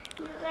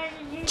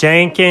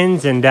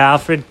Jenkins and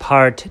Alfred,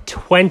 part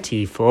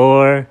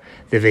 24.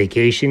 The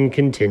vacation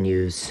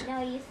continues.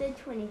 No, you said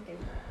 23.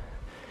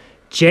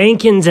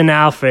 Jenkins and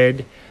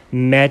Alfred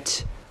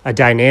met a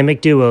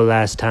dynamic duo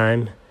last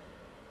time,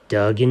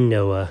 Doug and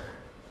Noah.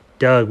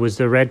 Doug was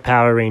the red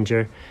Power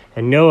Ranger,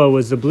 and Noah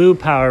was the blue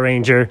Power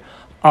Ranger,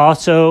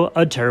 also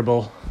a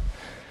turtle.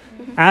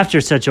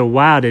 After such a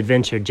wild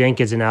adventure,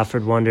 Jenkins and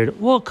Alfred wondered,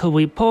 what could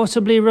we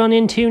possibly run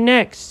into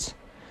next?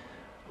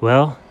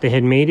 Well, they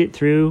had made it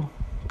through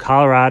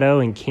Colorado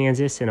and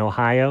Kansas and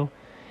Ohio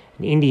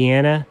and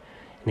Indiana,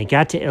 and they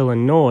got to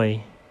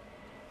Illinois,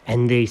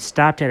 and they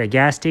stopped at a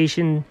gas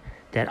station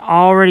that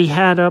already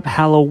had up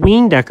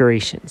Halloween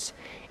decorations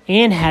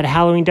and had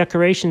Halloween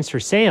decorations for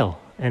sale.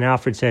 And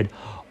Alfred said,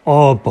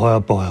 oh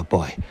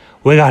boy,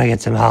 we gotta get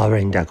some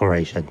Halloween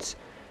decorations.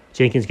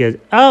 Jenkins goes,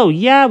 oh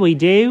yeah, we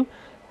do.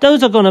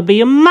 Those are gonna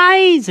be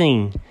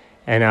amazing.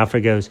 And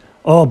Alfred goes,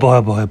 oh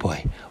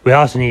boy, we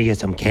also need to get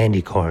some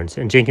candy corns.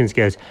 And Jenkins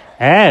goes,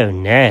 oh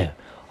no,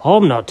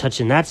 I'm not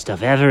touching that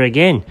stuff ever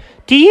again.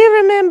 Do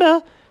you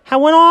remember how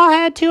when I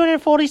had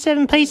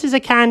 247 pieces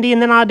of candy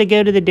and then I had to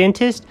go to the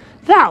dentist?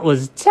 That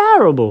was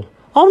terrible.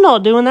 I'm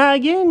not doing that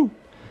again.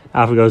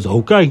 Alfred goes,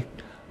 okay,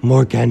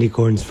 more candy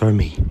corns for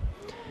me.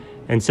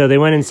 And so they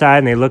went inside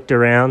and they looked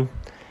around.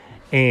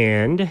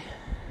 And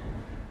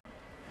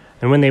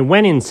when they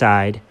went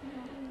inside,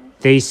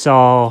 they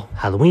saw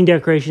Halloween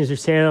decorations for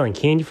sale and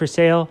candy for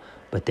sale.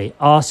 But they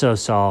also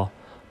saw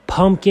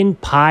pumpkin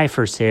pie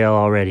for sale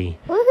already.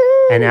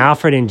 Woohoo! And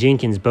Alfred and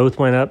Jenkins both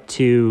went up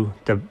to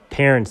the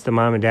parents, the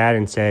mom and dad,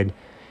 and said,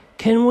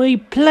 can we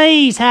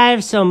please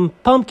have some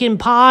pumpkin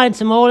pie and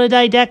some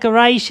holiday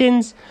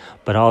decorations?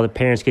 But all the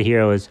parents could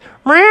hear was,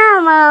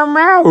 meow, meow,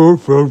 meow,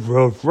 oof, oof,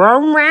 oof,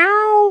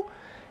 meow.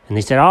 And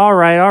they said, all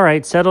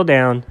right, settle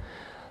down.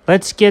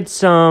 Let's get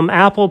some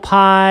apple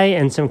pie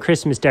and some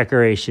Christmas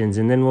decorations,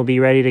 and then we'll be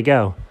ready to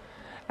go.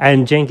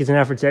 And Jenkins and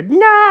Alfred said,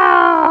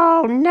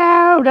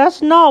 no,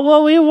 that's not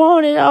what we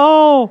want at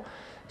all.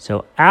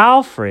 So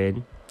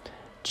Alfred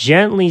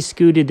gently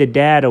scooted the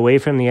dad away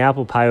from the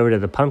apple pie over to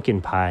the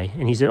pumpkin pie.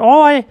 And he said,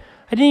 oh, I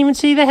didn't even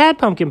see they had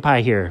pumpkin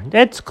pie here.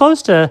 That's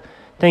close to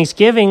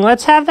Thanksgiving.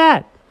 Let's have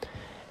that.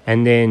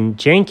 And then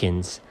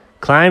Jenkins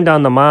climbed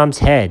on the mom's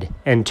head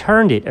and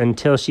turned it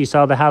until she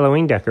saw the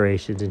Halloween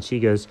decorations. And she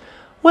goes,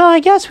 well, I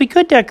guess we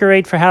could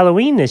decorate for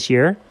Halloween this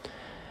year.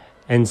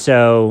 And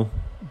so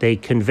they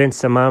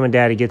convinced the mom and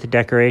dad to get the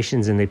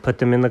decorations, and they put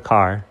them in the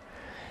car.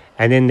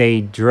 And then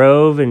they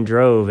drove. And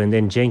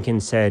then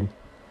Jenkins said,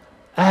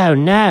 oh,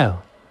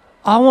 no,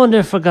 I wonder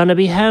if we're going to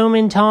be home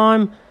in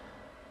time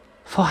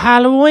for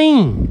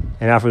Halloween.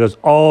 And Alfred goes,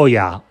 oh,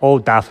 yeah,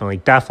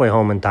 definitely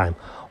home in time.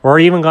 We're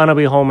even going to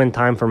be home in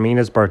time for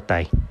Mina's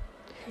birthday.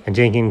 And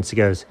Jenkins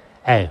goes,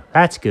 oh,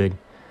 that's good.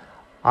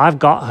 I've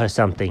got her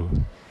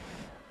something,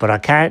 but I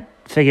can't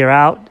figure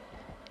out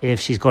if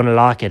she's going to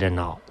like it or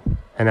not.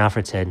 And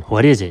Alfred said,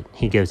 what is it?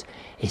 He goes,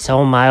 it's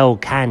all my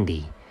old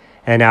candy.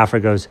 And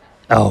Alfred goes,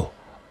 oh,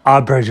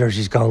 I'm pretty sure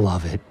she's going to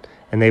love it.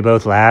 And they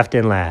both laughed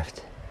and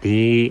laughed.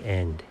 The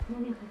end.